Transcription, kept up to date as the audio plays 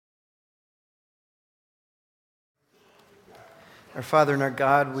Our Father and our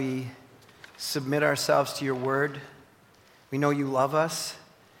God, we submit ourselves to your word. We know you love us,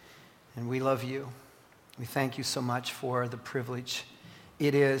 and we love you. We thank you so much for the privilege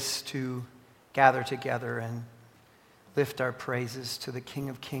it is to gather together and lift our praises to the King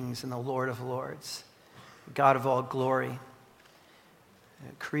of Kings and the Lord of Lords, God of all glory,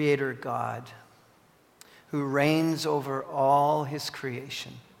 Creator God, who reigns over all his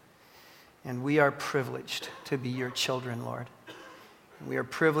creation. And we are privileged to be your children, Lord. We are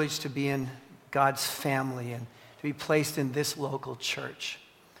privileged to be in God's family and to be placed in this local church,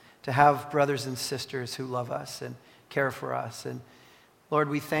 to have brothers and sisters who love us and care for us. And Lord,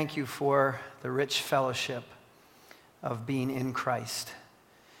 we thank you for the rich fellowship of being in Christ.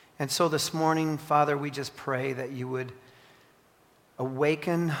 And so this morning, Father, we just pray that you would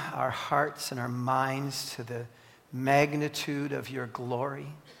awaken our hearts and our minds to the magnitude of your glory.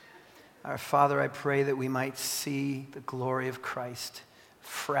 Our Father, I pray that we might see the glory of Christ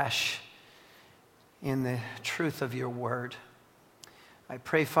fresh in the truth of your word. I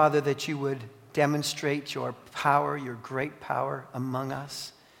pray, Father, that you would demonstrate your power, your great power among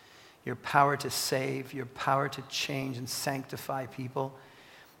us, your power to save, your power to change and sanctify people,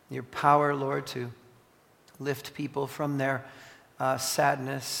 your power, Lord, to lift people from their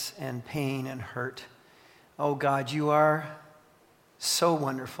sadness and pain and hurt. Oh God, you are so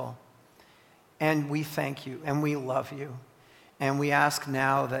wonderful. And we thank you, and we love you. And we ask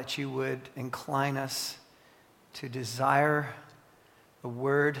now that you would incline us to desire the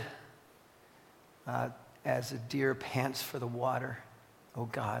word as a deer pants for the water, oh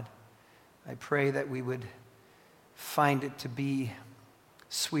God. I pray that we would find it to be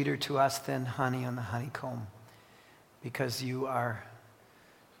sweeter to us than honey on the honeycomb, because you are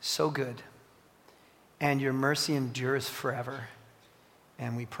so good, and your mercy endures forever.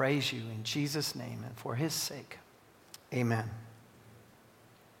 And we praise you in Jesus' name and for his sake. Amen.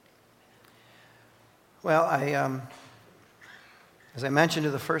 Well, as I mentioned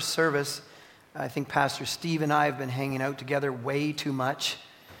in the first service, I think Pastor Steve and I have been hanging out together way too much.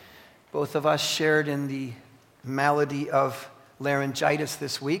 Both of us shared in the malady of laryngitis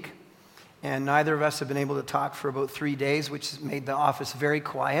this week, and neither of us have been able to talk for about 3 days, which has made the office very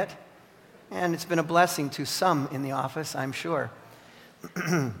quiet. And it's been a blessing to some in the office, I'm sure.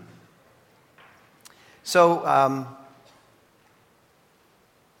 So,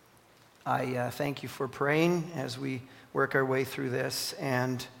 I thank you for praying as we work our way through this,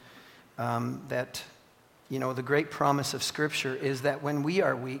 and that, the great promise of Scripture is that when we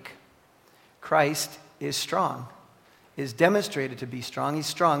are weak, Christ is strong, is demonstrated to be strong. He's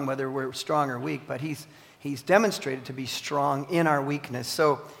strong whether we're strong or weak, but he's demonstrated to be strong in our weakness.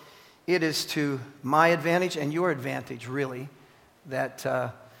 So it is to my advantage and your advantage, really,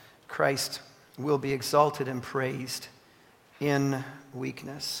 that Christ will be exalted and praised in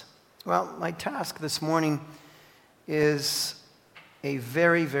weakness. Well, my task this morning is a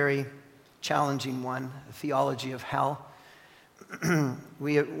very, very challenging one, the theology of hell.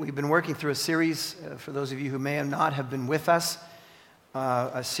 We've been working through a series, for those of you who may not have been with us,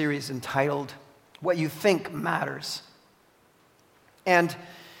 a series entitled, What You Think Matters. And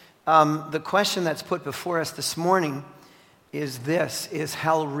the question that's put before us this morning is this: is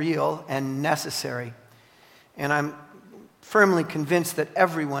hell real and necessary? And I'm firmly convinced that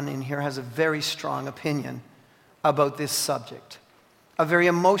everyone in here has a very strong opinion about this subject, a very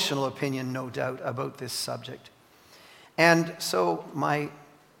emotional opinion, no doubt, about this subject. And so my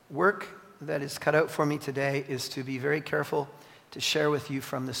work that is cut out for me today is to be very careful to share with you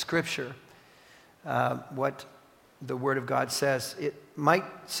from the Scripture what the Word of God says. It might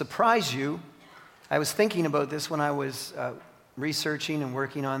surprise you. I was thinking about this when I was researching and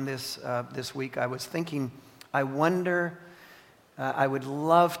working on this this week. I was thinking, I wonder, I would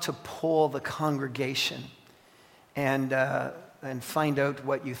love to poll the congregation and find out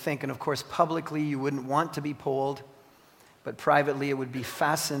what you think. And of course, publicly you wouldn't want to be polled, but privately it would be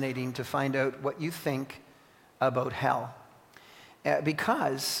fascinating to find out what you think about hell.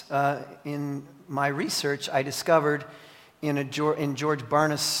 Because in my research, I discovered in George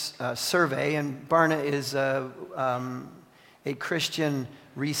Barna's survey, and Barna is a Christian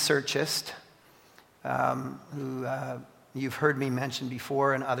researchist who you've heard me mention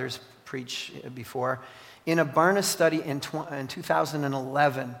before and others preach before. In a Barna study in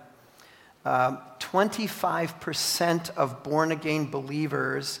 2011, 25% of born-again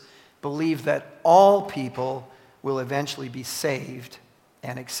believers believe that all people will eventually be saved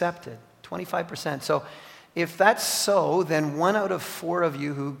and accepted. 25%. So if that's so, then 1 out of 4 of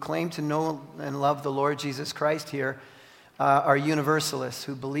you who claim to know and love the Lord Jesus Christ here are universalists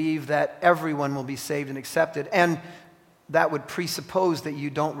who believe that everyone will be saved and accepted. And that would presuppose that you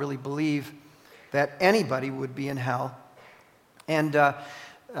don't really believe that anybody would be in hell. And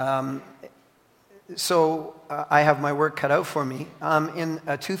so I have my work cut out for me. In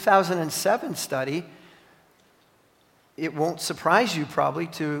a 2007 study, it won't surprise you probably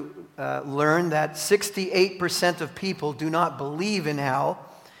to learn that 68% of people do not believe in hell,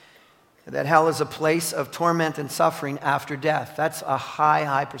 that hell is a place of torment and suffering after death. That's a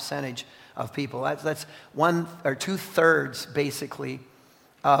high percentage of people. That's 1 or 2/3 basically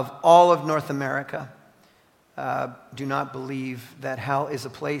of all of North America do not believe that hell is a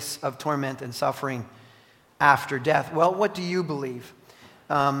place of torment and suffering after death. Well, what do you believe?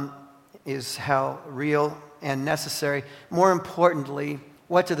 Is hell real and necessary? More importantly,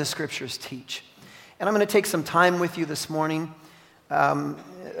 what do the scriptures teach? And I'm going to take some time with you this morning.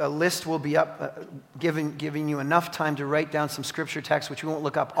 A list will be up, giving you enough time to write down some scripture texts, which we won't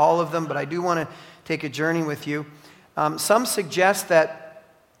look up all of them, but I do want to take a journey with you. Some suggest that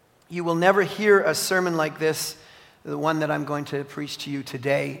you will never hear a sermon like this, the one that I'm going to preach to you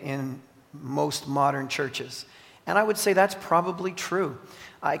today, in most modern churches. And I would say that's probably true.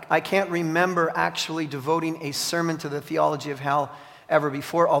 I can't remember actually devoting a sermon to the theology of hell ever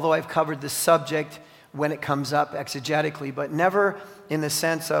before, although I've covered this subject when it comes up exegetically, but never in the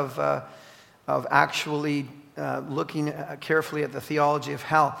sense of actually looking carefully at the theology of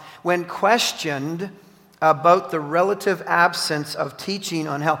hell. When questioned about the relative absence of teaching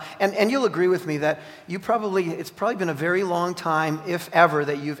on hell, and you'll agree with me that it's probably been a very long time, if ever,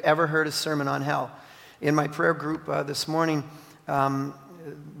 that you've ever heard a sermon on hell. In my prayer group this morning,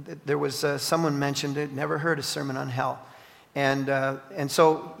 there was someone mentioned it, never heard a sermon on hell. And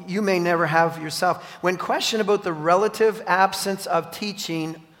so you may never have yourself. When questioned about the relative absence of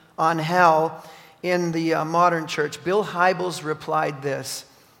teaching on hell in the modern church, Bill Hybels replied this: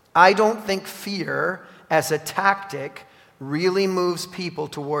 "I don't think fear as a tactic really moves people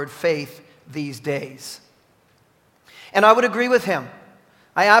toward faith these days." And I would agree with him.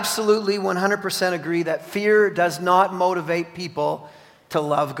 I absolutely 100% agree that fear does not motivate people to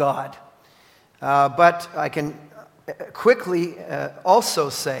love God. But I can quickly also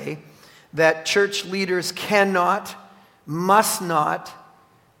say that church leaders cannot, must not,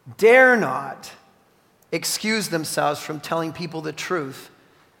 dare not excuse themselves from telling people the truth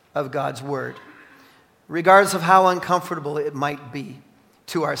of God's word, regardless of how uncomfortable it might be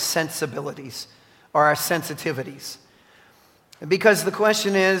to our sensibilities or our sensitivities. Because the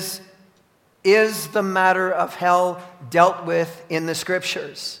question is the matter of hell dealt with in the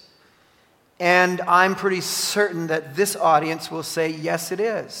scriptures? And I'm pretty certain that this audience will say, yes, it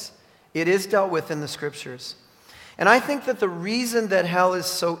is. It is dealt with in the scriptures. And I think that the reason that hell is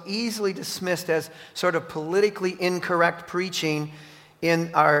so easily dismissed as sort of politically incorrect preaching in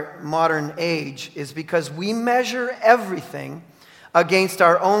our modern age is because we measure everything against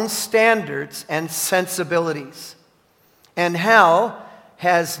our own standards and sensibilities. And hell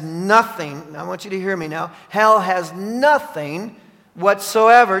has nothing, I want you to hear me now, hell has nothing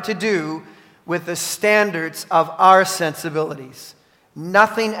whatsoever to do with the standards of our sensibilities.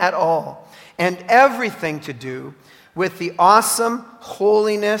 Nothing at all. And everything to do with the awesome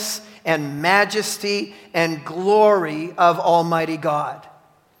holiness and majesty and glory of Almighty God.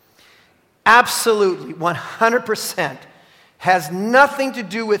 Absolutely, 100% has nothing to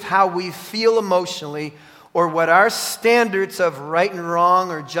do with how we feel emotionally or what our standards of right and wrong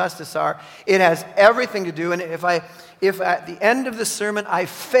or justice are. It has everything to do, and if at the end of the sermon I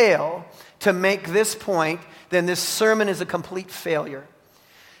fail to make this point, then this sermon is a complete failure.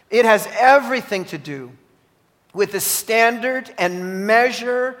 It has everything to do with the standard and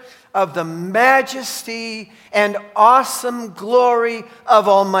measure of the majesty and awesome glory of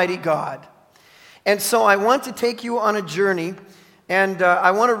Almighty God. And so I want to take you on a journey, and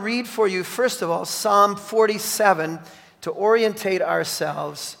I want to read for you, first of all, Psalm 47 to orientate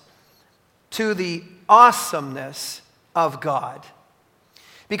ourselves to the awesomeness of God.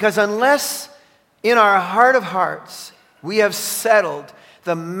 Because unless in our heart of hearts we have settled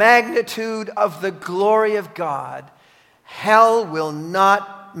the magnitude of the glory of God, hell will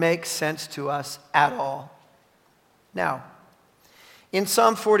not make sense to us at all. Now, in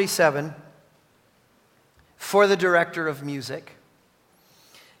Psalm 47, for the director of music,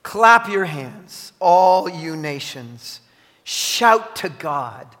 clap your hands, all you nations. Shout to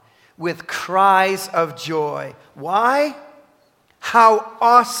God with cries of joy. Why? How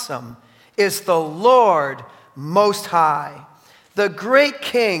awesome is the Lord Most High, the great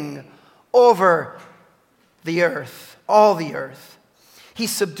King over the earth, all the earth. He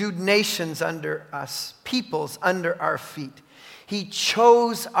subdued nations under us, peoples under our feet. He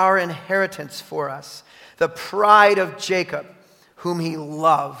chose our inheritance for us, the pride of Jacob, whom he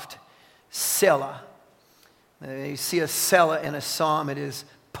loved. Selah. You see a Selah in a psalm, it is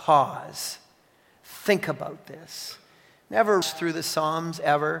pause. Think about this. Never through the Psalms,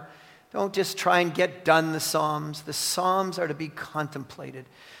 ever. Don't just try and get done the Psalms. The Psalms are to be contemplated.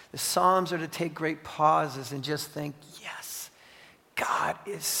 The Psalms are to take great pauses and just think, yes, God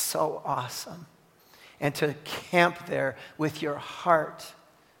is so awesome. And to camp there with your heart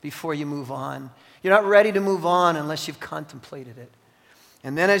before you move on. You're not ready to move on unless you've contemplated it.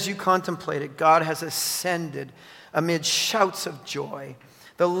 And then as you contemplate it, God has ascended amid shouts of joy.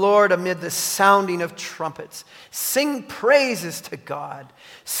 The Lord amid the sounding of trumpets. Sing praises to God.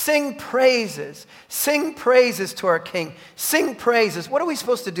 Sing praises. Sing praises to our King. Sing praises. What are we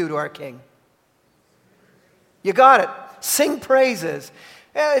supposed to do to our King? You got it. Sing praises.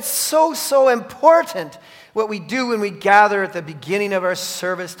 It's so important what we do when we gather at the beginning of our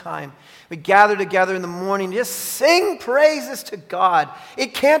service time. We gather together in the morning, just sing praises to God.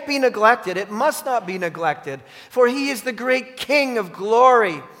 It can't be neglected. It must not be neglected, for he is the great King of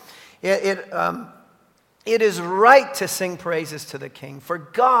glory. It is right to sing praises to the King, for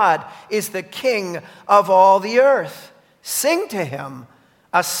God is the King of all the earth. Sing to him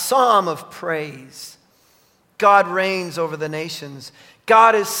a psalm of praise. God reigns over the nations.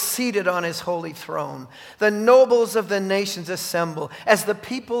 God is seated on his holy throne. The nobles of the nations assemble as the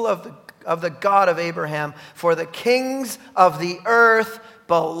people of the God of Abraham, for the kings of the earth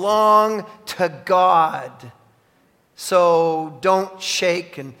belong to God. So don't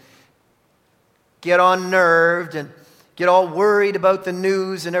shake and get unnerved and get all worried about the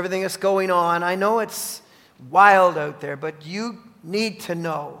news and everything that's going on. I know it's wild out there, but you need to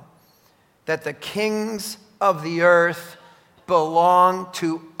know that the kings of the earth belong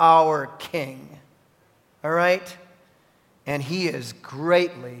to our King. All right? And he is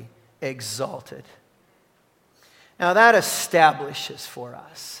greatly exalted. Now that establishes for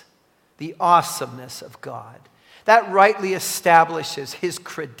us the awesomeness of God. That rightly establishes his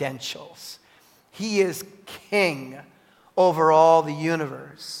credentials. He is king over all the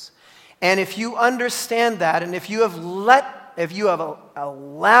universe. And if you understand that, and if you have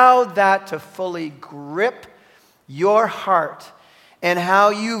allowed that to fully grip your heart and how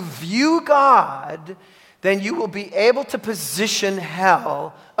you view God, then you will be able to position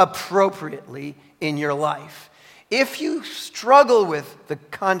hell appropriately in your life. If you struggle with the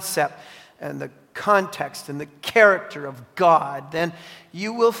concept and the context and the character of God, then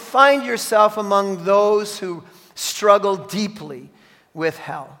you will find yourself among those who struggle deeply with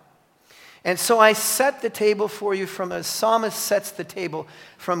hell. And so I set the table for you from as psalmist sets the table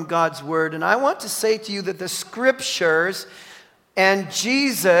from God's word. And I want to say to you that the scriptures and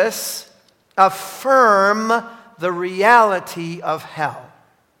Jesus affirm the reality of hell.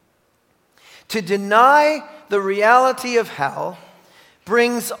 To deny the reality of hell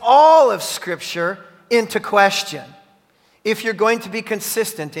brings all of Scripture into question if you're going to be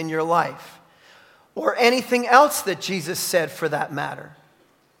consistent in your life, or anything else that Jesus said for that matter.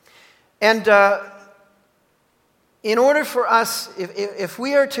 And in order for us, if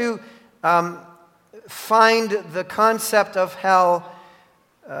we are to find the concept of hell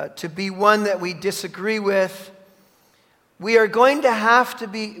to be one that we disagree with, we are going to have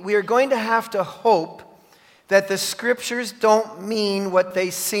to hope that the scriptures don't mean what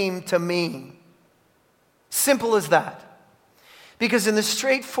they seem to mean. Simple as that. Because in the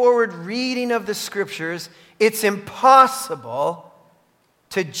straightforward reading of the scriptures, it's impossible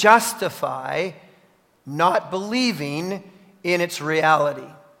to justify not believing in its reality.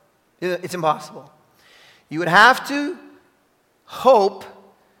 It's impossible. You would have to hope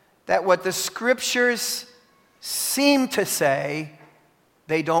that what the scriptures seem to say,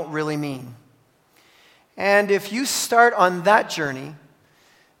 they don't really mean. And if you start on that journey,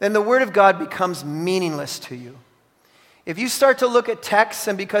 then the Word of God becomes meaningless to you. If you start to look at texts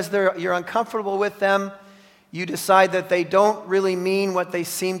and because you're uncomfortable with them, you decide that they don't really mean what they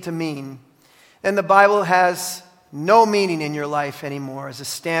seem to mean, then the Bible has no meaning in your life anymore as a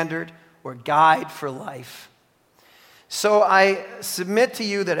standard or guide for life. So I submit to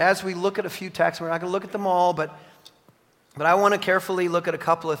you that as we look at a few texts, we're not going to look at them all, but I want to carefully look at a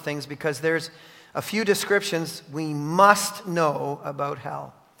couple of things because there's a few descriptions we must know about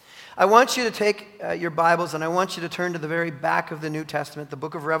hell. I want you to take your Bibles and I want you to turn to the very back of the New Testament, the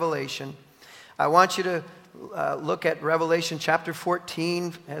book of Revelation. I want you to look at Revelation chapter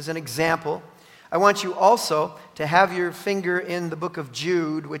 14 as an example. I want you also to have your finger in the book of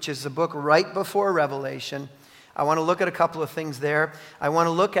Jude, which is the book right before Revelation. I want to look at a couple of things there. I want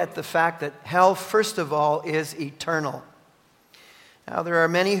to look at the fact that hell, first of all, is eternal. Now, there are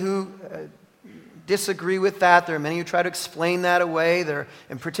many who disagree with that. There are many who try to explain that away.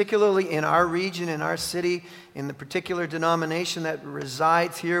 And particularly in our region, in our city, in the particular denomination that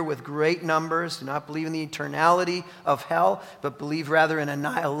resides here with great numbers, do not believe in the eternality of hell, but believe rather in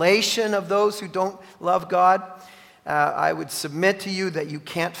annihilation of those who don't love God. I would submit to you that you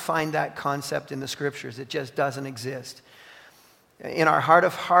can't find that concept in the Scriptures. It just doesn't exist. In our heart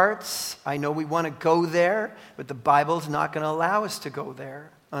of hearts, I know we want to go there, but the Bible's not going to allow us to go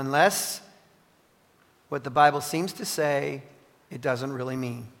there unless what the Bible seems to say, it doesn't really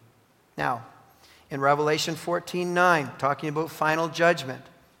mean. Now, in Revelation 14:9, talking about final judgment,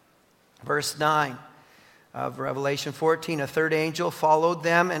 verse 9 of Revelation 14, a third angel followed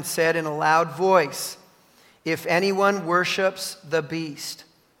them and said in a loud voice, "If anyone worships the beast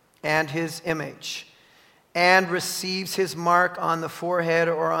and his image and receives his mark on the forehead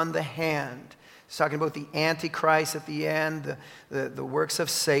or on the hand," he's talking about the Antichrist at the end, the works of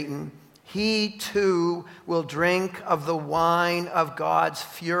Satan, "he too will drink of the wine of God's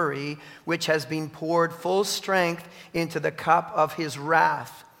fury, which has been poured full strength into the cup of his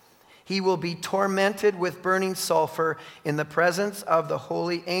wrath. He will be tormented with burning sulfur in the presence of the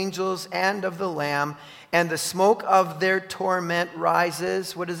holy angels and of the Lamb, and the smoke of their torment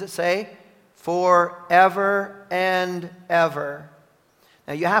rises," what does it say? "Forever and ever."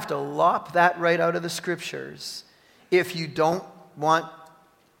 Now you have to lop that right out of the Scriptures if you don't want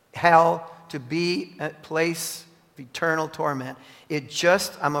hell to be a place of eternal torment.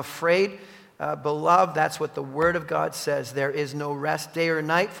 I'm afraid, beloved, that's what the Word of God says. There is no rest day or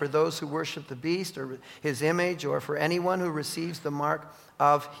night for those who worship the beast or his image, or for anyone who receives the mark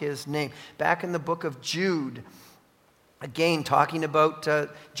of his name. Back in the book of Jude, again talking about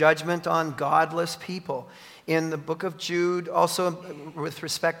judgment on godless people. In the book of Jude, also with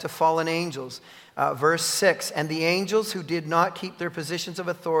respect to fallen angels, verse 6, "And the angels who did not keep their positions of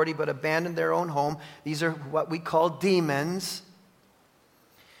authority but abandoned their own home," these are what we call demons,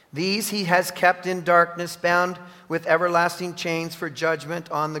 "these he has kept in darkness, bound with everlasting chains for judgment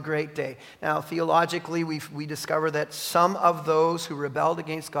on the great day." Now, theologically, we discover that some of those who rebelled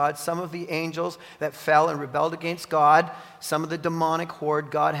against God, some of the angels that fell and rebelled against God, some of the demonic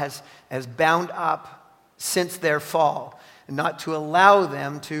horde, God has bound up since their fall, not to allow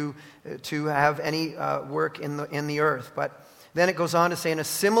them to have any work in the earth. But then it goes on to say, in a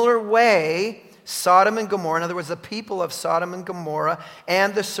similar way, Sodom and Gomorrah, in other words, the people of Sodom and Gomorrah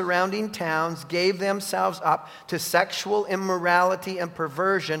and the surrounding towns gave themselves up to sexual immorality and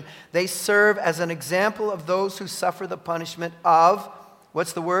perversion. They serve as an example of those who suffer the punishment of,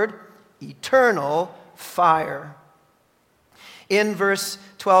 what's the word? Eternal fire. In verse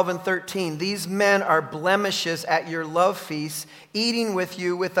 12 and 13, "These men are blemishes at your love feasts, eating with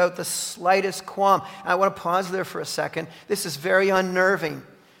you without the slightest qualm." I want to pause there for a second. This is very unnerving.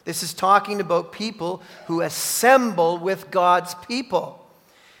 This is talking about people who assemble with God's people.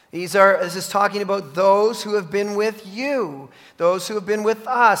 This is talking about those who have been with you, those who have been with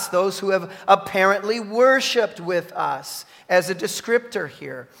us, those who have apparently worshiped with us, as a descriptor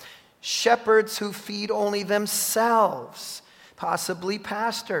here. Shepherds who feed only themselves, possibly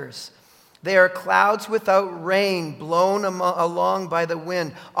pastors. They are clouds without rain, blown along by the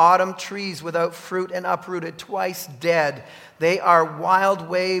wind, autumn trees without fruit and uprooted, twice dead. They are wild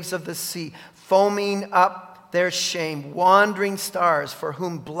waves of the sea, foaming up their shame, wandering stars for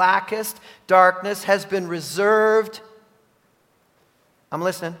whom blackest darkness has been reserved. I'm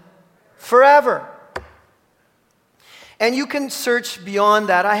listening. Forever. And you can search beyond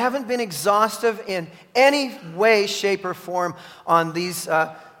that. I haven't been exhaustive in any way, shape, or form on these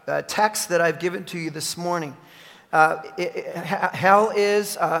texts that I've given to you this morning. Hell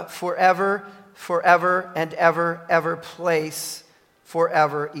is forever, forever, and ever place,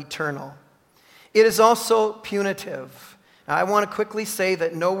 forever, eternal. It is also punitive. Now, I want to quickly say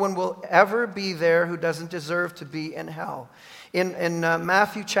that no one will ever be there who doesn't deserve to be in hell. In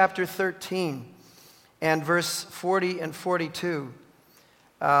Matthew chapter 13, and verse 40 and 42.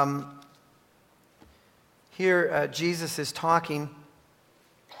 Here Jesus is talking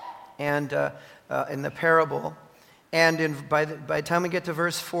and in the parable. And by the time we get to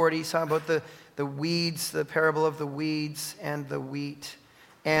verse 40, he's talking about the weeds, the parable of the weeds and the wheat.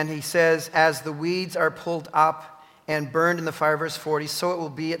 And he says, "As the weeds are pulled up and burned in the fire," verse 40, "so it will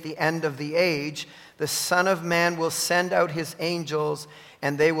be at the end of the age. The Son of Man will send out his angels,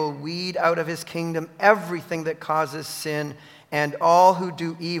 and they will weed out of his kingdom everything that causes sin, and all who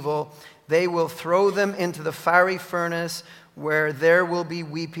do evil. They will throw them into the fiery furnace, where there will be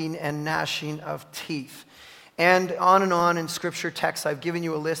weeping and gnashing of teeth." And on in Scripture texts, I've given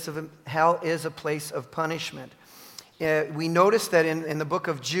you a list of them. Hell is a place of punishment. we noticed that in the book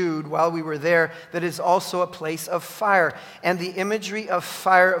of Jude, while we were there, that is also a place of fire. And the imagery of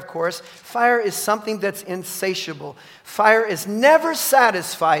fire, of course, fire is something that's insatiable. Fire is never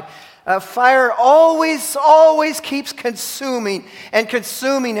satisfied. Fire always keeps consuming, and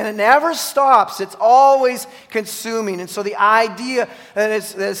it never stops. It's always consuming. And so the idea that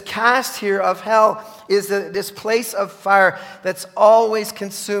is cast here of hell is this place of fire that's always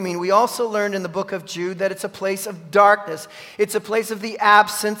consuming. We also learned in the book of Jude that it's a place of darkness. It's a place of the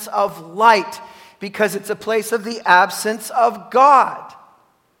absence of light, because it's a place of the absence of God.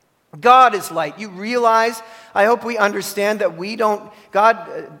 God is light. You realize, I hope we understand that God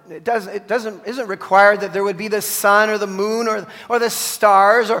isn't required that there would be the sun or the moon or the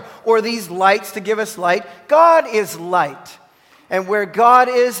stars or these lights to give us light. God is light. And where God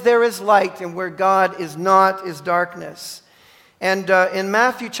is, there is light. And where God is not, is darkness. And in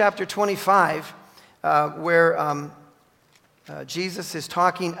Matthew chapter 25, where Jesus is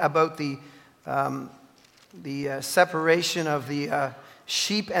talking about the separation of the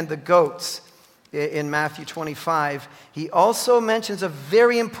sheep and the goats in Matthew 25, he also mentions a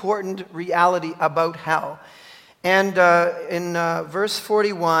very important reality about hell. And in verse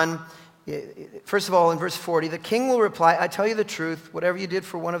 41, first of all, in verse 40, the king will reply, I tell you the truth, whatever you did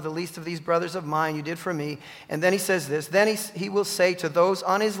for one of the least of these brothers of mine, you did for me. And then he says this, then he will say to those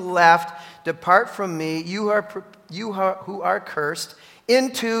on his left, depart from me, you who are cursed,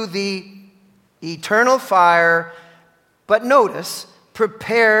 into the eternal fire. But notice,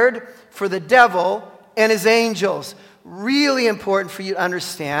 prepared for the devil and his angels. Really important for you to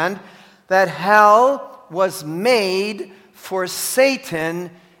understand that hell was made for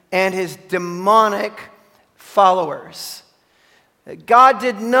Satan and his demonic followers. God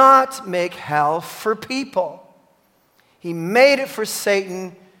did not make hell for people. He made it for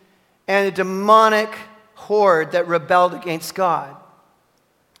Satan and a demonic horde that rebelled against God.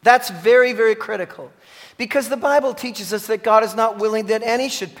 That's very, very critical. Because the Bible teaches us that God is not willing that any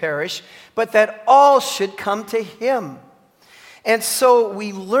should perish, but that all should come to him. And so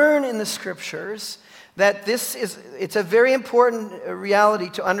we learn in the scriptures that it's a very important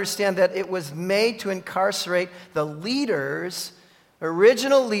reality to understand that it was made to incarcerate the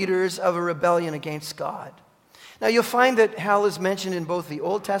original leaders of a rebellion against God. Now you'll find that hell is mentioned in both the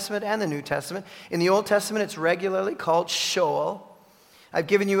Old Testament and the New Testament. In the Old Testament, it's regularly called Sheol. I've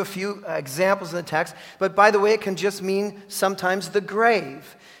given you a few examples in the text, but by the way, it can just mean sometimes the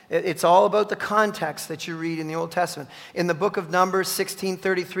grave. It's all about the context that you read in the Old Testament. In the book of Numbers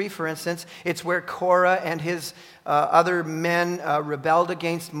 16:33, for instance, it's where Korah and his other men rebelled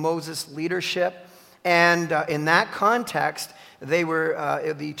against Moses' leadership. And in that context, they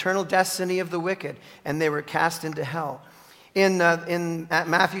were the eternal destiny of the wicked, and they were cast into hell. In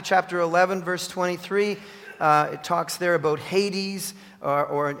Matthew chapter 11, verse 23, it talks there about Hades,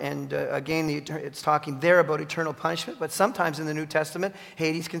 again, it's talking there about eternal punishment. But sometimes in the New Testament,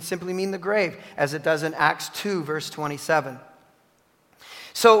 Hades can simply mean the grave, as it does in Acts 2, verse 27.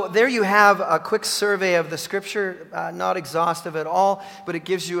 So there you have a quick survey of the Scripture, not exhaustive at all, but it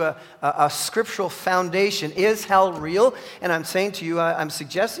gives you a scriptural foundation. Is hell real? And I'm saying to you, I'm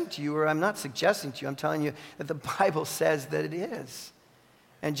suggesting to you, or I'm not suggesting to you, I'm telling you that the Bible says that it is.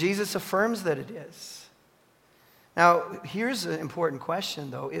 And Jesus affirms that it is. Now, here's an important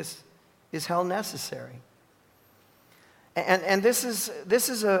question, though. Is hell necessary? And this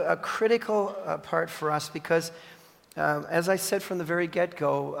is a critical part for us because, as I said from the very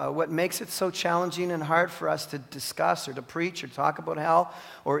get-go, what makes it so challenging and hard for us to discuss or to preach or talk about hell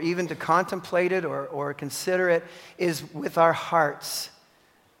or even to contemplate it or consider it is with our hearts.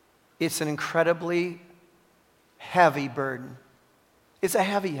 It's an incredibly heavy burden. It's a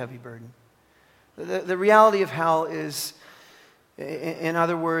heavy, heavy burden. The reality of hell is, in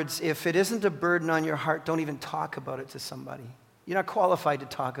other words, if it isn't a burden on your heart, don't even talk about it to somebody. You're not qualified to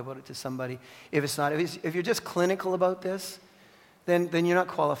talk about it to somebody if it's not. If you're just clinical about this, then you're not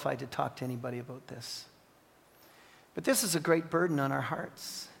qualified to talk to anybody about this. But this is a great burden on our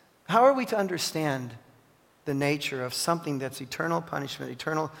hearts. How are we to understand the nature of something that's eternal punishment,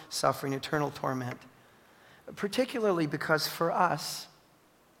 eternal suffering, eternal torment? Particularly because for us,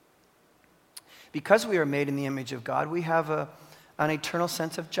 because we are made in the image of God, we have an eternal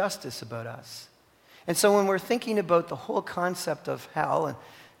sense of justice about us. And so when we're thinking about the whole concept of hell and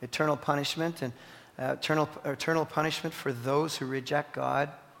eternal punishment and eternal punishment for those who reject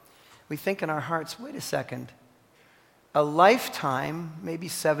God, we think in our hearts, wait a second, a lifetime, maybe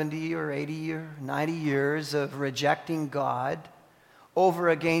 70 or 80 or 90 years of rejecting God over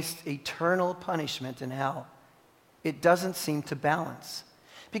against eternal punishment in hell. It doesn't seem to balance.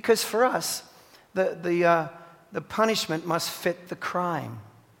 Because for us, the the punishment must fit the crime.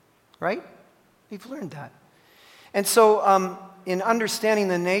 Right? We've learned that. And so, in understanding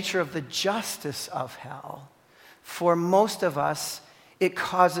the nature of the justice of hell, for most of us, it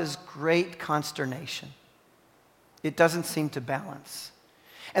causes great consternation. It doesn't seem to balance.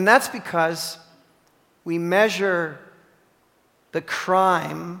 And that's because we measure the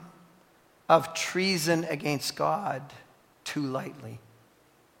crime of treason against God too lightly.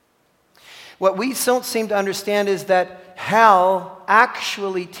 What we don't seem to understand is that hell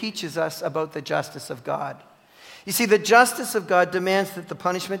actually teaches us about the justice of God. You see, the justice of God demands that the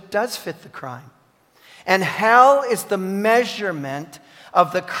punishment does fit the crime. And hell is the measurement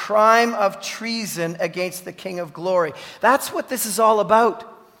of the crime of treason against the King of Glory. That's what this is all about.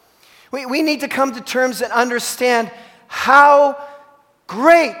 We need to come to terms and understand how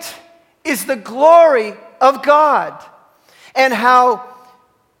great is the glory of God and how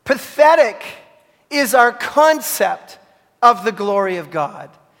pathetic is our concept of the glory of God.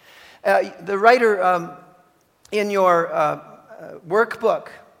 The writer in your workbook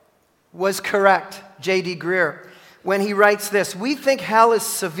was correct, J.D. Greer, when he writes this: we think hell is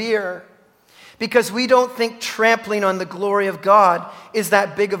severe because we don't think trampling on the glory of God is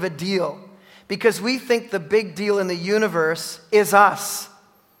that big of a deal, because we think the big deal in the universe is us.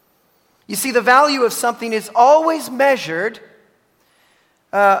 You see, the value of something is always measured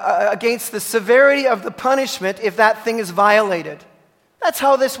against the severity of the punishment if that thing is violated. That's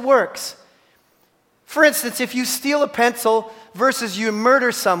how this works. For instance, if you steal a pencil versus you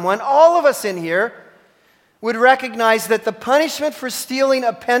murder someone, all of us in here would recognize that the punishment for stealing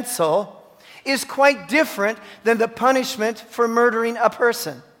a pencil is quite different than the punishment for murdering a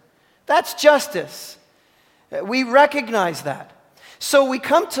person. That's justice. We recognize that. So we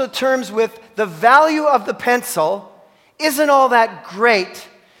come to terms with the value of the pencil isn't all that great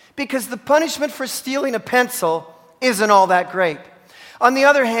because the punishment for stealing a pencil isn't all that great. On the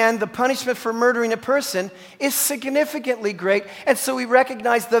other hand, the punishment for murdering a person is significantly great, and so we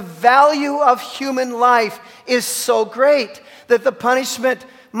recognize the value of human life is so great that the punishment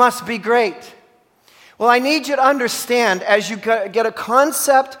must be great. Well, I need you to understand, as you get a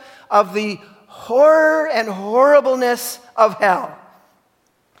concept of the horror and horribleness of hell,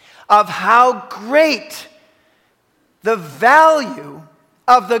 of how great the value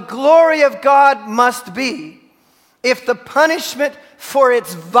of the glory of God must be if the punishment for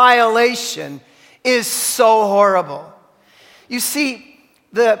its violation is so horrible. You see,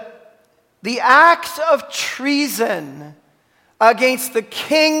 the act of treason against the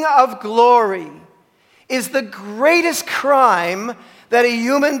King of Glory is the greatest crime that a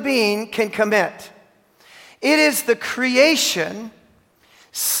human being can commit. It is the creation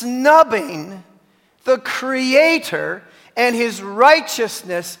snubbing the Creator and His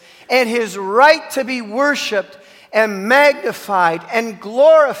righteousness and His right to be worshiped and magnified and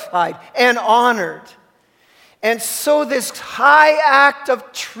glorified and honored. And so this high act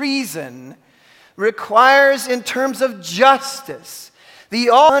of treason requires, in terms of justice, the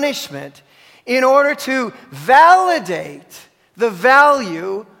punishment in order to validate the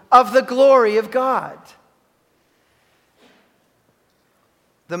value of the glory of God.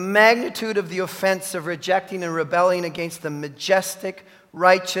 The magnitude of the offense of rejecting and rebelling against the majestic,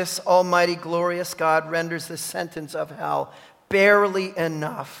 righteous, almighty, glorious God renders the sentence of hell barely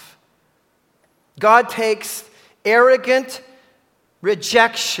enough. God takes arrogant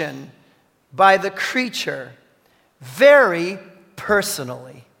rejection by the creature very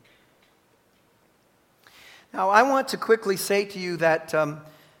personally. Now, I want to quickly say to you that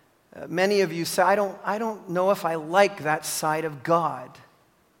many of you say, I don't know if I like that side of God.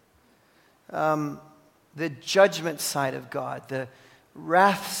 The judgment side of God, the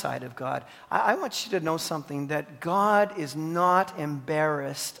wrath side of God. I want you to know something, that God is not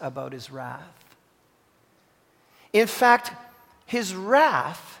embarrassed about His wrath. In fact, His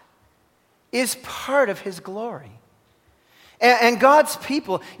wrath is part of His glory. And God's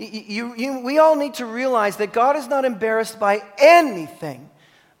people, we all need to realize that God is not embarrassed by anything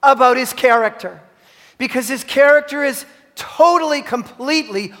about His character, because His character is totally,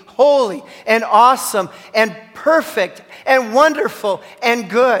 completely holy and awesome and perfect and wonderful and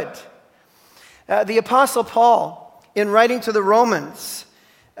good. The Apostle Paul, in writing to the Romans,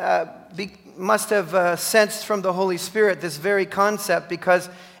 must have sensed from the Holy Spirit this very concept, because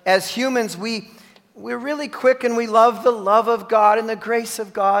as humans, we're really quick and we love the love of God and the grace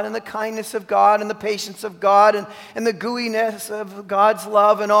of God and the kindness of God and the patience of God and the gooiness of God's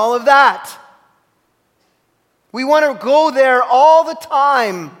love and all of that. We want to go there all the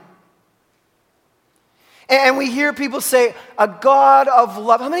time. And we hear people say, a God of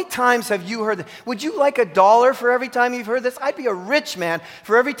love. How many times have you heard that? Would you like $1 for every time you've heard this? I'd be a rich man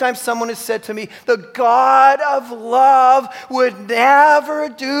for every time someone has said to me, the God of love would never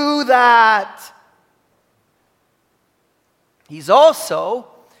do that. He's also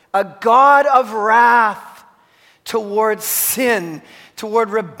a God of wrath toward sin, toward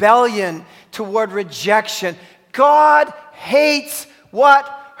rebellion, toward rejection. God hates what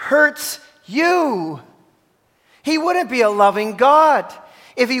hurts you. He wouldn't be a loving God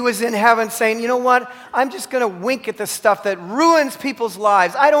if he was in heaven saying, you know what, I'm just going to wink at the stuff that ruins people's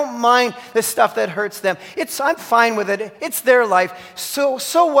lives. I don't mind the stuff that hurts them. I'm fine with it. It's their life.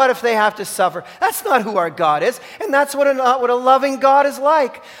 So what if they have to suffer? That's not who our God is, and that's what a loving God is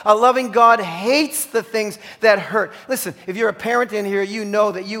like. A loving God hates the things that hurt. Listen, if you're a parent in here, you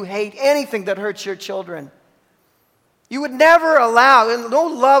know that you hate anything that hurts your children. You would never allow, and no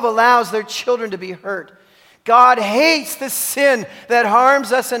love allows their children to be hurt. God hates the sin that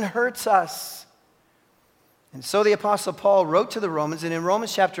harms us and hurts us. And so the Apostle Paul wrote to the Romans, and in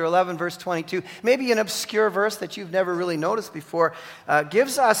Romans chapter 11, verse 22, maybe an obscure verse that you've never really noticed before,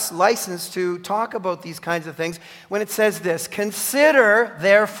 gives us license to talk about these kinds of things when it says this: consider,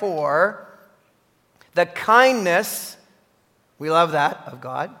 therefore, the kindness, we love that, of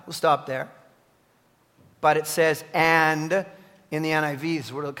God. We'll stop there. But it says, and, in the NIV,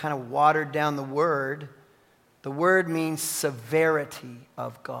 is where it kind of watered down the word. The word means severity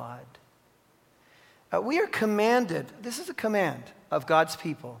of God. We are commanded, this is a command of God's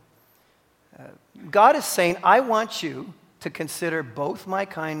people. God is saying, I want you to consider both my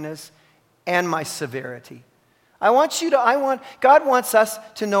kindness and my severity. God wants us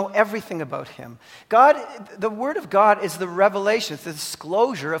to know everything about him. The word of God is the revelation, it's the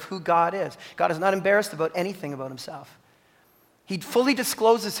disclosure of who God is. God is not embarrassed about anything about himself. He fully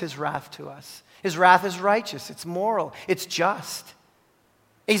discloses his wrath to us. His wrath is righteous, it's moral, it's just.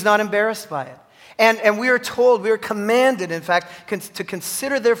 He's not embarrassed by it. And we are told, we are commanded, in fact, to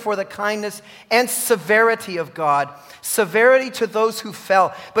consider, therefore, the kindness and severity of God. Severity to those who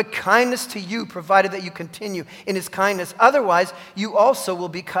fell, but kindness to you, provided that you continue in his kindness. Otherwise, you also will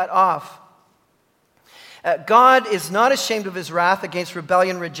be cut off. God is not ashamed of his wrath against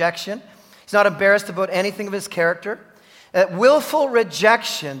rebellion and rejection. He's not embarrassed about anything of his character. Willful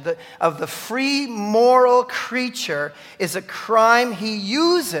rejection of the free moral creature is a crime he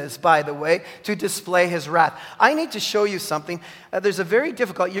uses, by the way, to display his wrath. I need to show you something. There's a very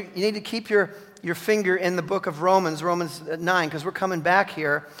difficult, you need to keep your finger in the book of Romans 9, because we're coming back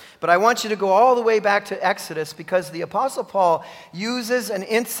here. But I want you to go all the way back to Exodus, because the Apostle Paul uses an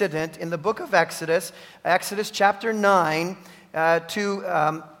incident in the book of Exodus chapter 9,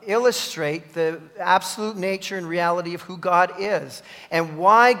 to illustrate the absolute nature and reality of who God is and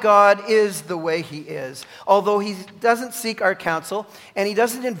why God is the way he is. Although he doesn't seek our counsel and he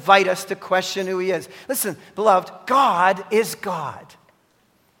doesn't invite us to question who he is. Listen, beloved, God is God.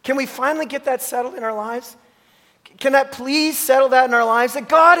 Can we finally get that settled in our lives? Can that please settle that in our lives? That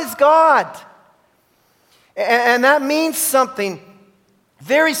God is God. And that means something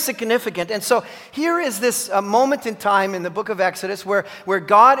very significant. And so here is this moment in time in the book of Exodus where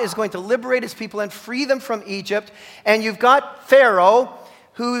God is going to liberate his people and free them from Egypt. And you've got Pharaoh,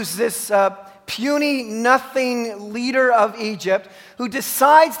 who's this puny, nothing leader of Egypt, who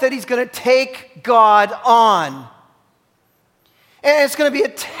decides that he's going to take God on. And it's going to be a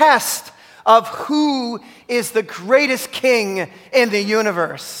test of who is the greatest king in the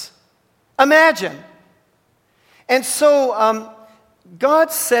universe. Imagine. And so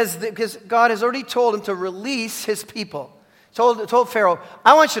God says that, because God has already told him to release his people. Told Pharaoh,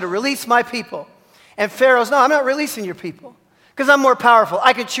 I want you to release my people. And Pharaoh's, no, I'm not releasing your people, because I'm more powerful.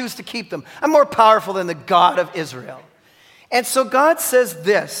 I can choose to keep them. I'm more powerful than the God of Israel. And so God says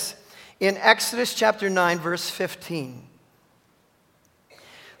this in Exodus chapter 9, verse 15.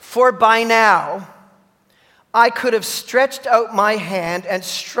 For by now I could have stretched out my hand and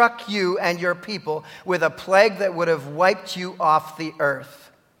struck you and your people with a plague that would have wiped you off the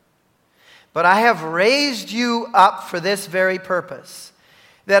earth. But I have raised you up for this very purpose,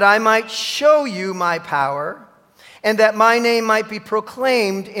 that I might show you my power, and that my name might be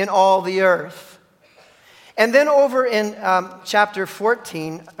proclaimed in all the earth. And then over in chapter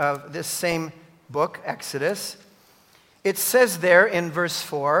 14 of this same book, Exodus, it says there in verse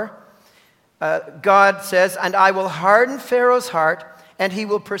 4, God says, and I will harden Pharaoh's heart, and he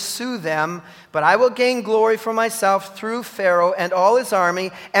will pursue them, but I will gain glory for myself through Pharaoh and all his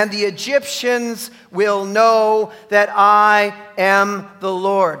army, and the Egyptians will know that I am the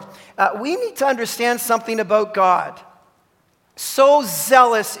Lord. We need to understand something about God. So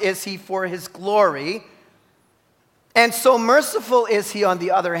zealous is he for his glory And so merciful is he on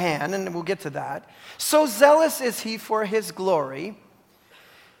the other hand, and we'll get to that. So zealous is he for his glory,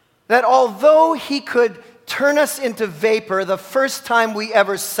 that although he could turn us into vapor the first time we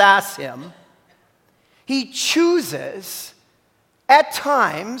ever sass him, he chooses at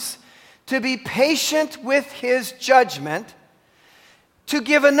times to be patient with his judgment, to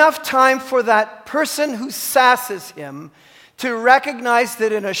give enough time for that person who sasses him to recognize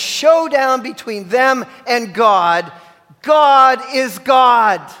that in a showdown between them and God, God is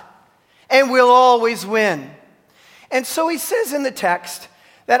God and will always win. And so he says in the text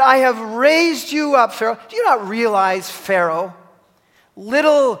that I have raised you up, Pharaoh. Do you not realize, Pharaoh,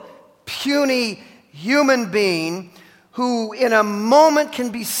 little puny human being who in a moment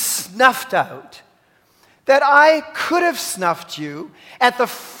can be snuffed out, that I could have snuffed you at the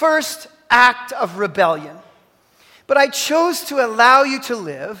first act of rebellion. But I chose to allow you to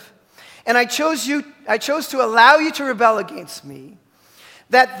live, and I chose to allow you to rebel against me,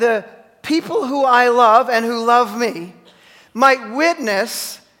 that the people who I love and who love me might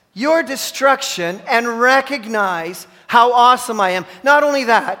witness your destruction and recognize how awesome I am. Not only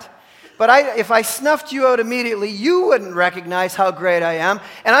that, but if I snuffed you out immediately, you wouldn't recognize how great I am.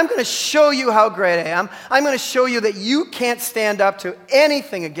 And I'm going to show you how great I am. I'm going to show you that you can't stand up to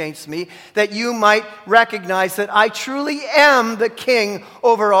anything against me, that you might recognize that I truly am the king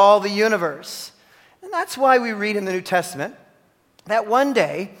over all the universe. And that's why we read in the New Testament that one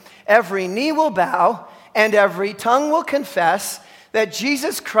day every knee will bow and every tongue will confess that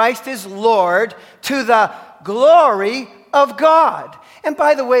Jesus Christ is Lord, to the glory of God. And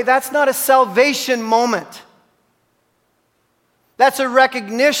by the way, that's not a salvation moment. That's a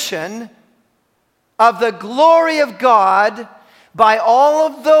recognition of the glory of God by all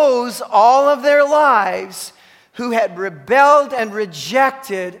of those, all of their lives, who had rebelled and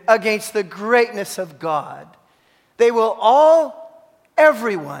rejected against the greatness of God. They will all,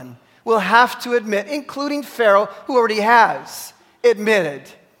 everyone, will have to admit, including Pharaoh, who already has admitted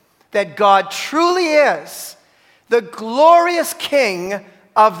that God truly is the glorious King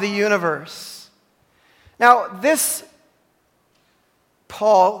of the universe. Now, this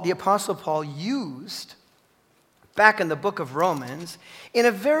Paul, the Apostle Paul, used back in the book of Romans in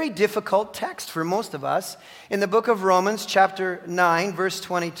a very difficult text for most of us, in the book of Romans, chapter 9, verse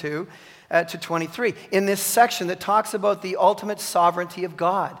 22 to 23, in this section that talks about the ultimate sovereignty of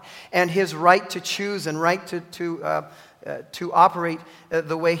God and his right to choose and right to operate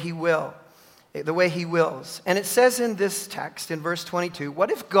the way he wills. And it says in this text, in verse 22,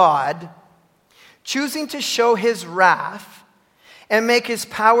 what if God, choosing to show his wrath and make his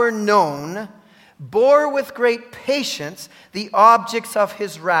power known, bore with great patience the objects of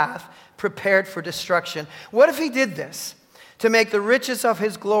his wrath prepared for destruction? What if he did this to make the riches of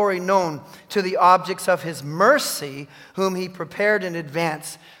his glory known to the objects of his mercy, whom he prepared in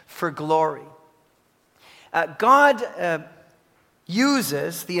advance for glory? God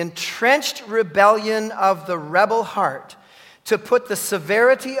uses the entrenched rebellion of the rebel heart to put the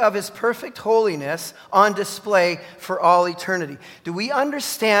severity of his perfect holiness on display for all eternity. Do we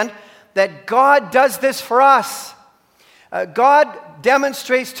understand that God does this for us? God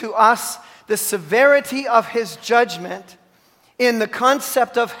demonstrates to us the severity of his judgment in the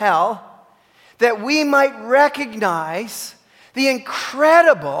concept of hell, that we might recognize the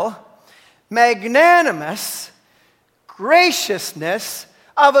incredible, magnanimous graciousness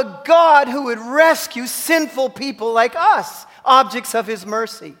of a God who would rescue sinful people like us, objects of his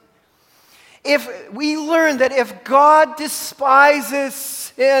mercy. If we learn that if God despises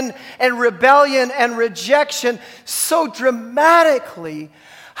sin and rebellion and rejection so dramatically,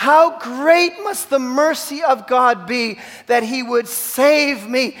 how great must the mercy of God be that he would save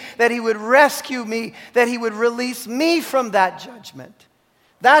me, that he would rescue me, that he would release me from that judgment.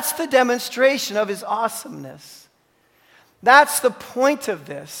 That's the demonstration of his awesomeness. That's the point of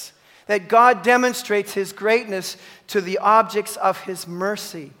this, that God demonstrates his greatness to the objects of his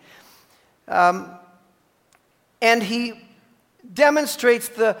mercy. And he demonstrates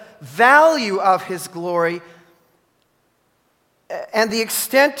the value of his glory and the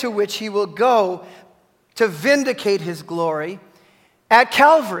extent to which he will go to vindicate his glory at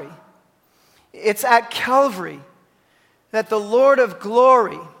Calvary. It's at Calvary that the Lord of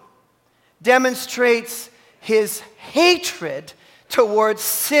glory demonstrates his hatred towards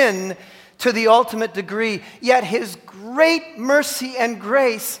sin to the ultimate degree, yet his great mercy and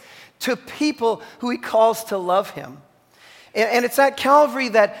grace to people who he calls to love him. And it's at Calvary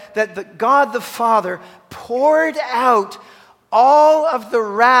that God the Father poured out all of the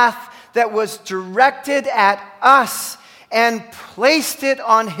wrath that was directed at us and placed it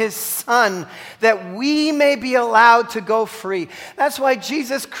on his Son that we may be allowed to go free. That's why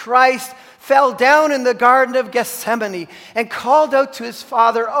Jesus Christ fell down in the Garden of Gethsemane and called out to his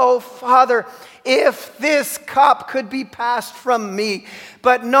Father, "Oh, Father, if this cup could be passed from me,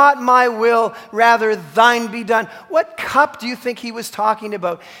 but not my will, rather thine be done." What cup do you think he was talking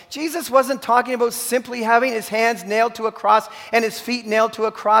about? Jesus wasn't talking about simply having his hands nailed to a cross and his feet nailed to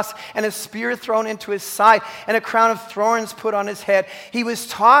a cross and a spear thrown into his side and a crown of thorns put on his head. He was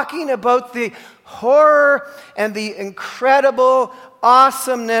talking about the horror and the incredible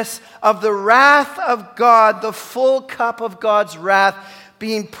awesomeness of the wrath of God, the full cup of God's wrath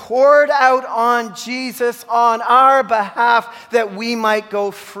being poured out on Jesus on our behalf that we might go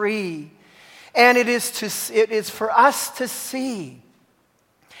free. And it is for us to see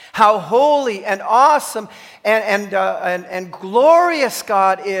how holy and awesome and glorious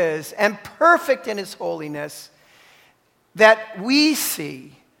God is and perfect in his holiness, that we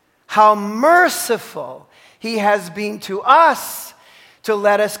see how merciful he has been to us to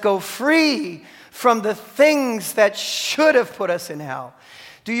let us go free from the things that should have put us in hell.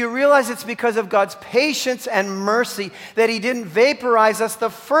 Do you realize it's because of God's patience and mercy that he didn't vaporize us the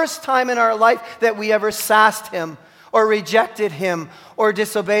first time in our life that we ever sassed him or rejected him or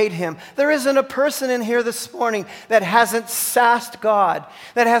disobeyed him? There isn't a person in here this morning that hasn't sassed God,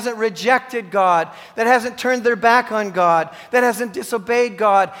 that hasn't rejected God, that hasn't turned their back on God, that hasn't disobeyed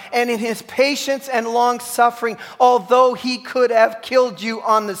God. And in his patience and long suffering, although he could have killed you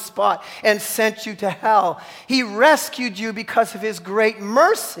on the spot and sent you to hell, he rescued you because of his great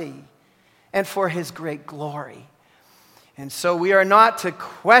mercy and for his great glory. And so we are not to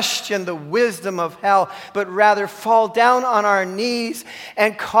question the wisdom of hell, but rather fall down on our knees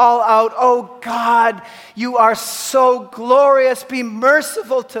and call out, "Oh God, you are so glorious. Be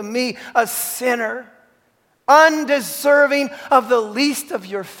merciful to me, a sinner, undeserving of the least of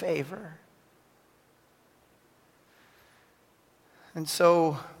your favor." And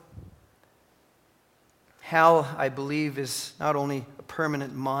so hell, I believe, is not only a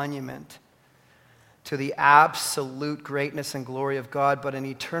permanent monument to the absolute greatness and glory of God, but an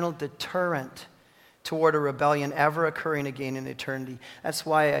eternal deterrent toward a rebellion ever occurring again in eternity. That's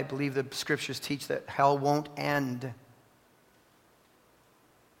why I believe the scriptures teach that hell won't end.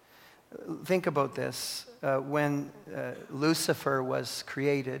 Think about this. When Lucifer was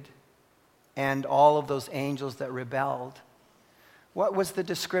created and all of those angels that rebelled, what was the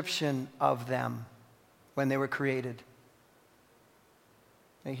description of them when they were created?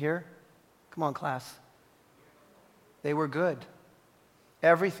 Are you here? Come on, class. They were good.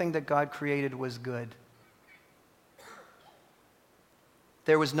 Everything that God created was good.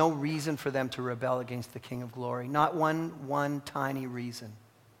 There was no reason for them to rebel against the King of Glory. Not one tiny reason.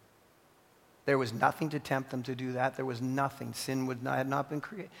 There was nothing to tempt them to do that. There was nothing. Sin had not been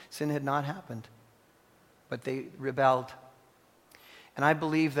created. Sin had not happened. But they rebelled. And I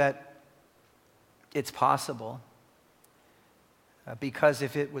believe that it's possible. Because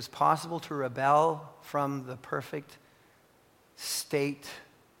if it was possible to rebel from the perfect state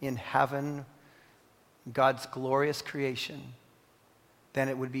in heaven, God's glorious creation, then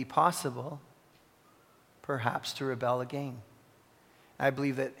it would be possible, perhaps, to rebel again. I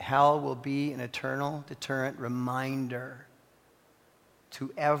believe that hell will be an eternal deterrent reminder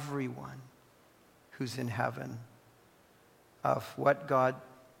to everyone who's in heaven of what God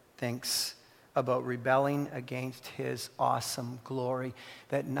thinks about rebelling against his awesome glory,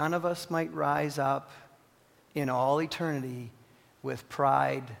 that none of us might rise up in all eternity with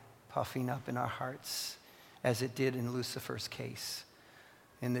pride puffing up in our hearts, as it did in Lucifer's case,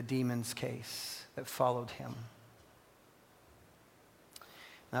 in the demon's case that followed him.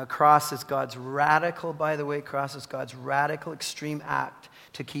 Now, cross is God's radical, by the way, cross is God's radical, extreme act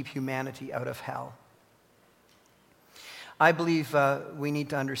to keep humanity out of hell. I believe we need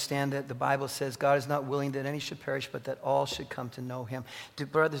to understand that the Bible says God is not willing that any should perish, but that all should come to know him. Dear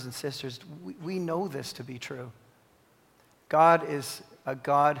brothers and sisters, we know this to be true. God is a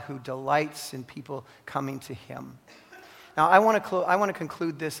God who delights in people coming to him. Now, I want to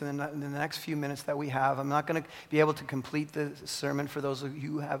conclude this in the next few minutes that we have. I'm not going to be able to complete the sermon for those of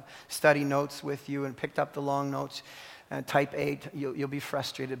you who have study notes with you and picked up the long notes. Type A, you'll be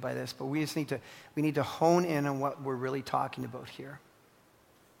frustrated by this, but we need to hone in on what we're really talking about here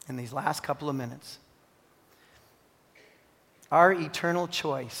in these last couple of minutes. Our eternal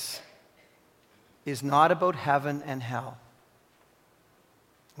choice is not about heaven and hell.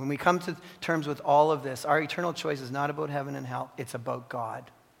 When we come to terms with all of this, our eternal choice is not about heaven and hell, it's about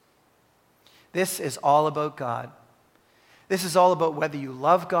God. This is all about God. This is all about whether you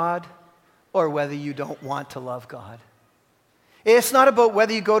love God or whether you don't want to love God. It's not about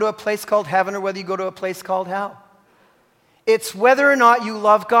whether you go to a place called heaven or whether you go to a place called hell. It's whether or not you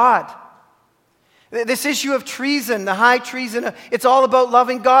love God. This issue of treason, the high treason, it's all about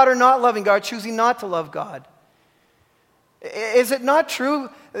loving God or not loving God, choosing not to love God. Is it not true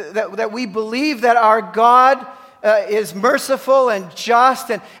that we believe that our God is merciful and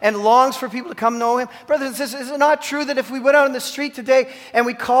just and longs for people to come know Him? Brothers and sisters, is it not true that if we went out on the street today and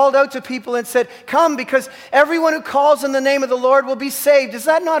we called out to people and said, come, because everyone who calls in the name of the Lord will be saved? Is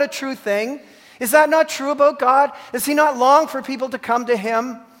that not a true thing? Is that not true about God? Does He not long for people to come to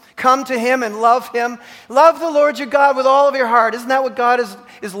Him? Come to Him and love Him. Love the Lord your God with all of your heart. Isn't that what God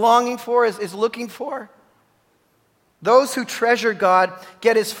is longing for, is looking for? Those who treasure God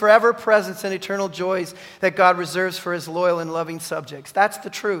get His forever presence and eternal joys that God reserves for His loyal and loving subjects. That's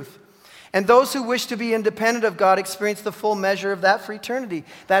the truth. And those who wish to be independent of God experience the full measure of that for eternity.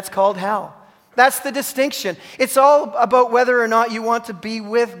 That's called hell. That's the distinction. It's all about whether or not you want to be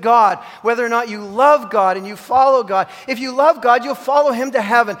with God, whether or not you love God and you follow God. If you love God, you'll follow Him to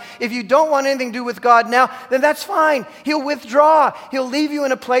heaven. If you don't want anything to do with God now, then that's fine. He'll withdraw. He'll leave you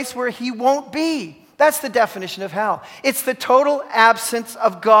in a place where He won't be. That's the definition of hell. It's the total absence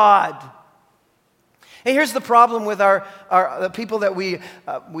of God. And here's the problem with the people that we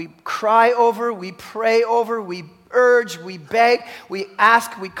cry over, we pray over, we urge, we beg, we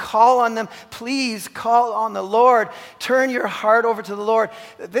ask, we call on them. Please call on the Lord. Turn your heart over to the Lord.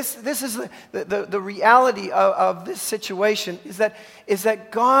 This is the reality of this situation is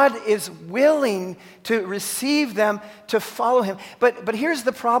that God is willing to receive them, to follow Him. But here's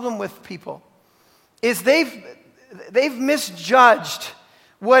the problem with people, is they've misjudged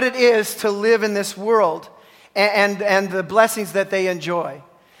what it is to live in this world and the blessings that they enjoy.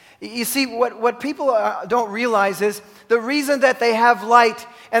 You see, what people don't realize is the reason that they have light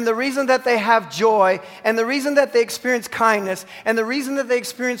and the reason that they have joy and the reason that they experience kindness and the reason that they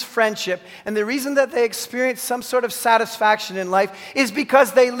experience friendship and the reason that they experience some sort of satisfaction in life is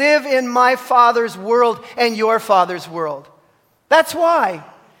because they live in my Father's world and your Father's world. That's why.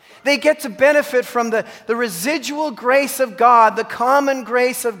 They get to benefit from the residual grace of God, the common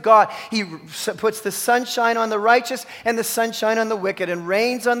grace of God. He puts the sunshine on the righteous and the sunshine on the wicked, and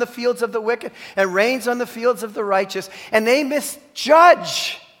rains on the fields of the wicked and rains on the fields of the righteous. And they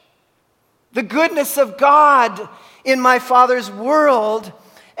misjudge the goodness of God in my Father's world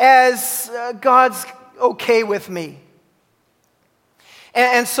as God's okay with me.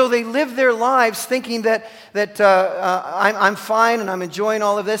 And so they live their lives thinking that I'm fine and I'm enjoying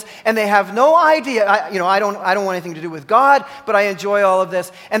all of this, and they have no idea. I don't want anything to do with God, but I enjoy all of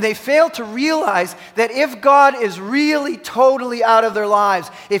this. And they fail to realize that if God is really totally out of their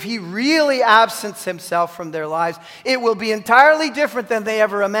lives, if He really absents Himself from their lives, it will be entirely different than they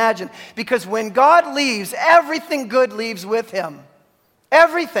ever imagined. Because when God leaves, everything good leaves with Him.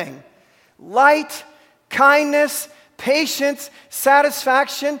 Everything. Light, kindness, patience,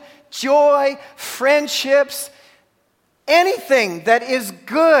 satisfaction, joy, friendships, anything that is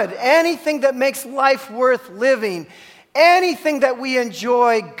good, anything that makes life worth living, anything that we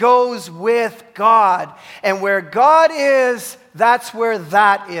enjoy goes with God. And where God is, that's where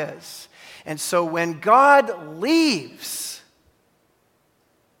that is. And so when God leaves,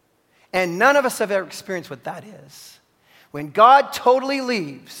 and none of us have ever experienced what that is, when God totally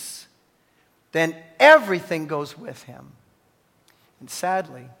leaves, then everything goes with Him. And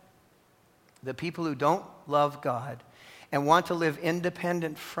sadly, the people who don't love God and want to live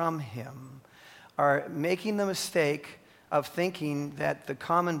independent from Him are making the mistake of thinking that the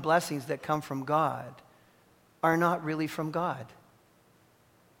common blessings that come from God are not really from God,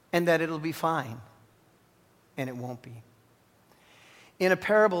 and that it'll be fine, and it won't be. In a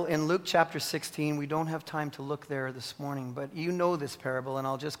parable in Luke chapter 16, we don't have time to look there this morning, but you know this parable, and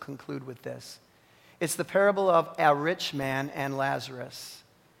I'll just conclude with this. It's the parable of a rich man and Lazarus.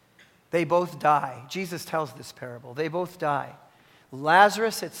 They both die. Jesus tells this parable. They both die.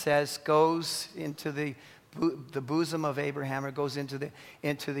 Lazarus, it says, goes into the bosom of Abraham, or goes into the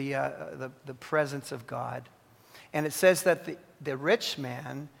presence of God. And it says that the rich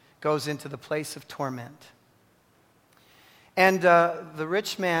man goes into the place of torment. And the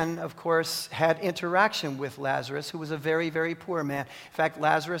rich man, of course, had interaction with Lazarus, who was a very, very poor man. In fact,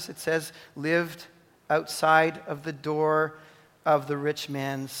 Lazarus, it says, lived outside of the door of the rich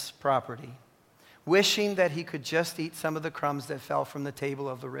man's property, wishing that he could just eat some of the crumbs that fell from the table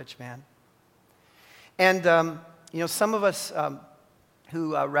of the rich man. And, some of us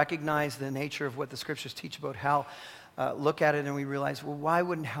who recognize the nature of what the Scriptures teach about hell, look at it and we realize, well, why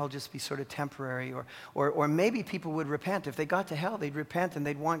wouldn't hell just be sort of temporary? Or maybe people would repent. If they got to hell, they'd repent and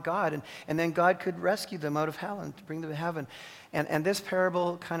they'd want God, and then God could rescue them out of hell and bring them to heaven. And this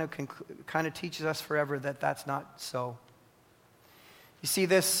parable kind of teaches us forever that that's not so. You see,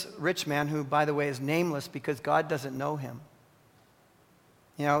 this rich man, who, by the way, is nameless because God doesn't know him.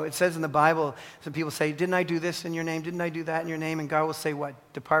 You know, it says in the Bible, some people say, didn't I do this in your name? Didn't I do that in your name? And God will say, what?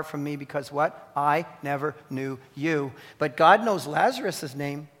 Depart from me, because what? I never knew you. But God knows Lazarus'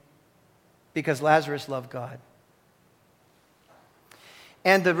 name because Lazarus loved God.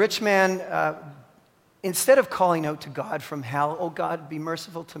 And the rich man, instead of calling out to God from hell, oh God, be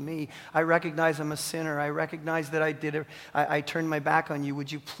merciful to me. I recognize I'm a sinner. I recognize that I turned my back on you.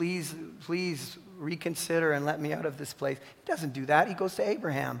 Would you please reconsider and let me out of this place? He doesn't do that. He goes to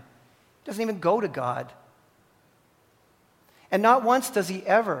Abraham. He doesn't even go to God. And not once does he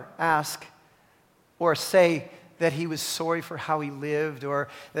ever ask or say that he was sorry for how he lived, or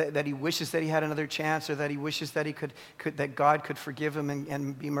that he wishes that he had another chance, or that he wishes that that God could forgive him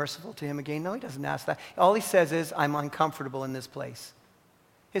and be merciful to him again. No, he doesn't ask that. All he says is, I'm uncomfortable in this place.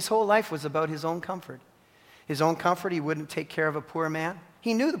 His whole life was about his own comfort. His own comfort. He wouldn't take care of a poor man.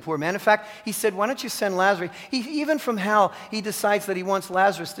 He knew the poor man. In fact, he said, why don't you send Lazarus? Even from hell, he decides that he wants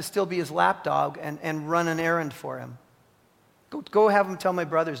Lazarus to still be his lapdog and run an errand for him. Go have him tell my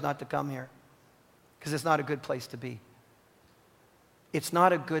brothers not to come here, because it's not a good place to be. It's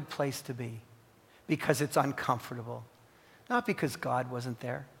not a good place to be because it's uncomfortable, not because God wasn't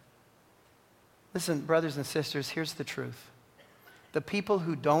there. Listen, brothers and sisters, here's the truth. The people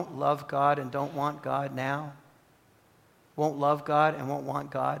who don't love God and don't want God now won't love God and won't want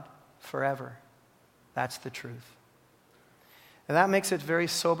God forever. That's the truth. And that makes it very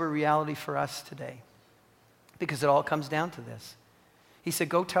sober reality for us today, because it all comes down to this. He said,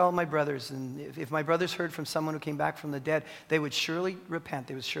 go tell my brothers, and if my brothers heard from someone who came back from the dead, they would surely repent,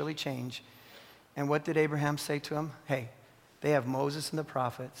 they would surely change. And what did Abraham say to him? Hey, they have Moses and the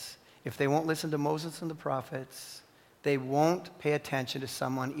prophets. If they won't listen to Moses and the prophets, they won't pay attention to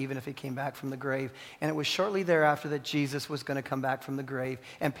someone even if he came back from the grave. And it was shortly thereafter that Jesus was going to come back from the grave,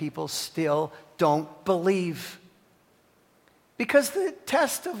 and people still don't believe. Because the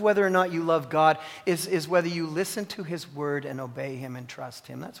test of whether or not you love God is whether you listen to his word and obey him and trust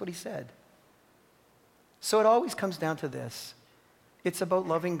him. That's what he said. So it always comes down to this. It's about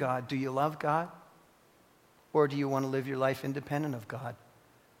loving God. Do you love God? Or do you want to live your life independent of God?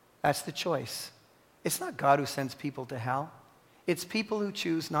 That's the choice. It's not God who sends people to hell. It's people who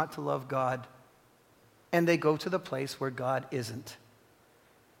choose not to love God, and they go to the place where God isn't.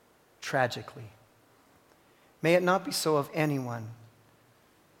 Tragically. May it not be so of anyone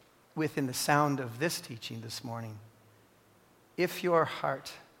within the sound of this teaching this morning. If your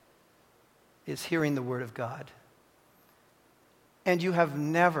heart is hearing the word of God, and you have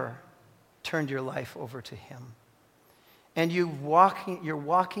never turned your life over to him, and you're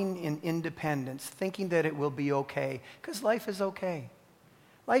walking in independence, thinking that it will be okay, because life is okay.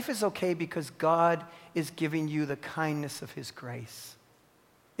 Life is okay because God is giving you the kindness of his grace.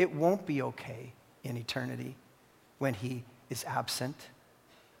 It won't be okay in eternity when he is absent.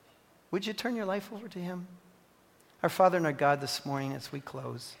 Would you turn your life over to him? Our Father and our God, this morning as we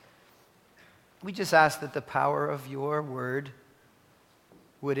close, we just ask that the power of your word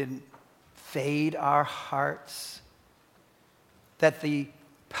would invade our hearts, that the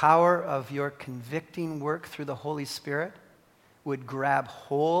power of your convicting work through the Holy Spirit would grab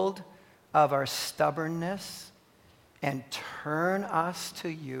hold of our stubbornness and turn us to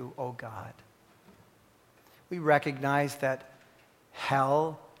you, O God. We recognize that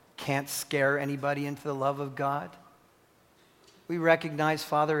hell can't scare anybody into the love of God. We recognize,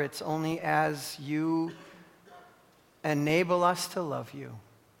 Father, it's only as you enable us to love you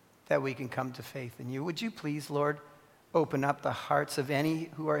that we can come to faith in you. Would you please, Lord, open up the hearts of any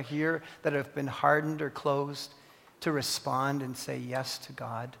who are here that have been hardened or closed to respond and say yes to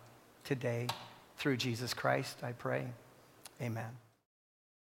God today through Jesus Christ, I pray. Amen.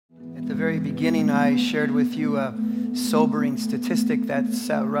 At the very beginning, I shared with you a sobering statistic that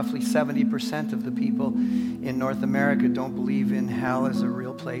roughly 70% of the people in North America don't believe in hell as a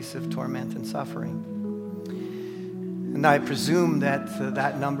real place of torment and suffering. And I presume that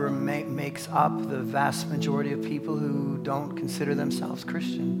that number makes up the vast majority of people who don't consider themselves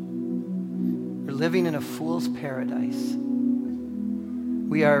Christian. We're living in a fool's paradise.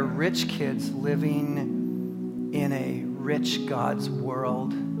 We are rich kids living in a rich God's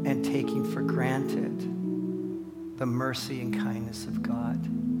world and taking for granted the mercy and kindness of God.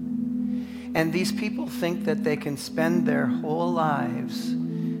 And these people think that they can spend their whole lives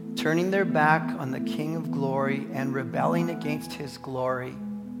turning their back on the King of glory and rebelling against his glory,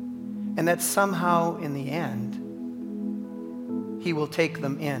 and that somehow in the end, he will take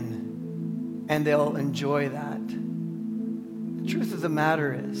them in and they'll enjoy that. The truth of the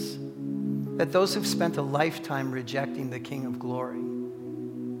matter is that those who've spent a lifetime rejecting the King of glory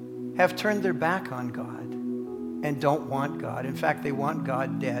have turned their back on God and don't want God. In fact, they want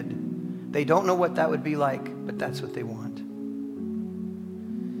God dead. They don't know what that would be like, but that's what they want.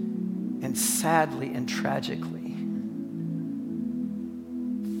 And sadly and tragically,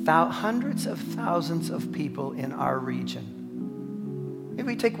 hundreds of thousands of people in our region, if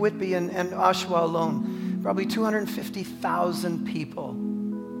we take Whitby and Oshawa alone, probably 250,000 people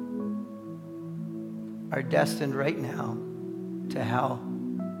are destined right now to hell,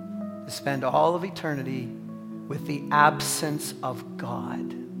 to spend all of eternity with the absence of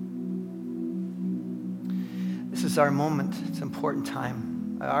God. This is our moment. It's an important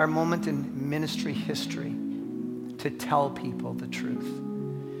time. Our moment in ministry history to tell people the truth,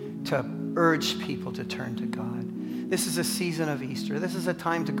 to urge people to turn to God. This is a season of Easter. This is a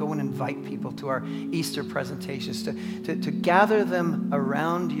time to go and invite people to our Easter presentations, to gather them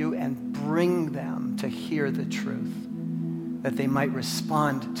around you and bring them to hear the truth, that they might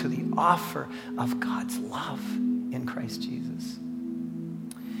respond to the offer of God's love in Christ Jesus.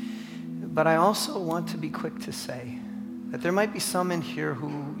 But I also want to be quick to say that there might be some in here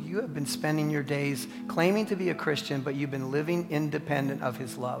who you have been spending your days claiming to be a Christian, but you've been living independent of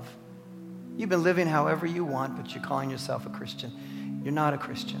his love. You've been living however you want, but you're calling yourself a Christian. You're not a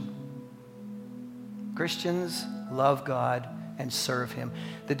Christian. Christians love God and serve him.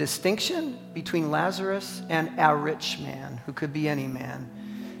 The distinction between Lazarus and a rich man, who could be any man,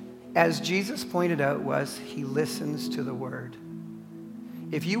 as Jesus pointed out, was he listens to the word.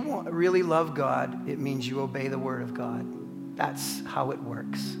 If you really love God, it means you obey the word of God. That's how it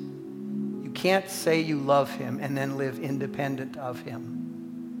works. You can't say you love him and then live independent of him.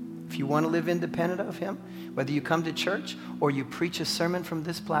 If you want to live independent of him, whether you come to church or you preach a sermon from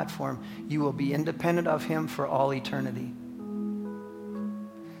this platform, you will be independent of him for all eternity.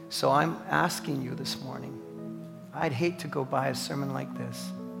 So I'm asking you this morning, I'd hate to go by a sermon like this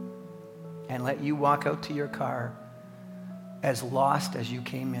and let you walk out to your car as lost as you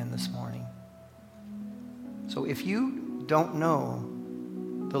came in this morning. So if you don't know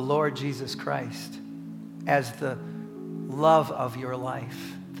the Lord Jesus Christ as the love of your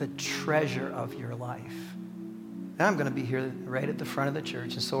life, the treasure of your life, then I'm going to be here right at the front of the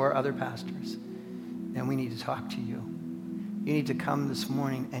church, and so are other pastors. And we need to talk to you. You need to come this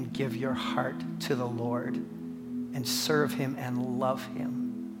morning and give your heart to the Lord and serve him and love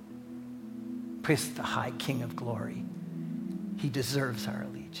him. Praise the high King of glory. He deserves our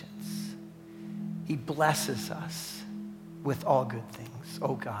allegiance. He blesses us with all good things.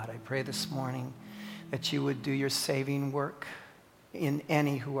 Oh God, I pray this morning that you would do your saving work in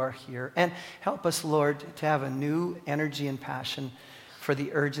any who are here. And help us, Lord, to have a new energy and passion for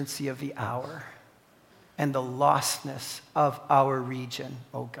the urgency of the hour and the lostness of our region,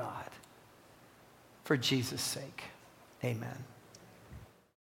 oh God. For Jesus' sake, amen.